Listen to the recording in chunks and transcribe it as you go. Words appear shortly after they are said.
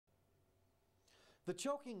The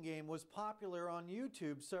choking game was popular on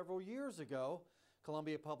YouTube several years ago.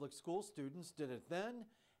 Columbia Public School students did it then,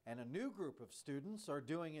 and a new group of students are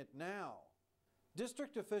doing it now.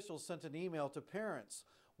 District officials sent an email to parents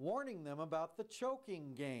warning them about the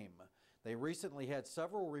choking game. They recently had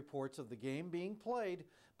several reports of the game being played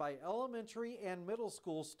by elementary and middle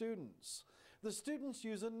school students. The students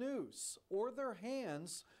use a noose or their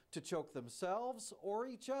hands to choke themselves or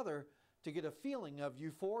each other to get a feeling of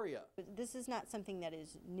euphoria. This is not something that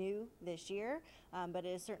is new this year, but it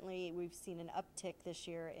is certainly, we've seen an uptick this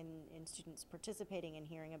year in students participating and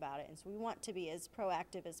hearing about it. And so we want to be as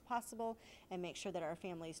proactive as possible and make sure that our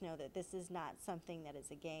families know that this is not something that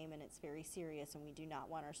is a game and it's very serious, and we do not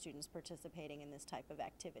want our students participating in this type of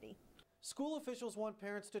activity. School officials want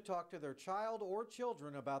parents to talk to their child or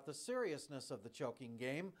children about the seriousness of the choking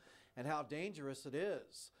game and how dangerous it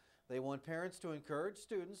is. They want parents to encourage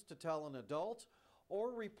students to tell an adult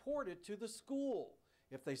or report it to the school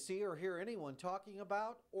if they see or hear anyone talking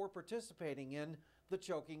about or participating in the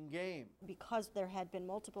choking game. Because there had been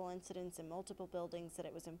multiple incidents in multiple buildings, that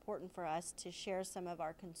it was important for us to share some of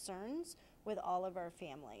our concerns with all of our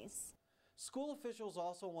families. School officials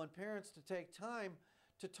also want parents to take time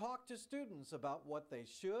to talk to students about what they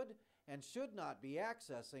should and should not be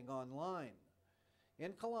accessing online.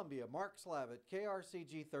 In Columbia, Mark Slavit,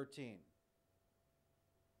 KRCG 13.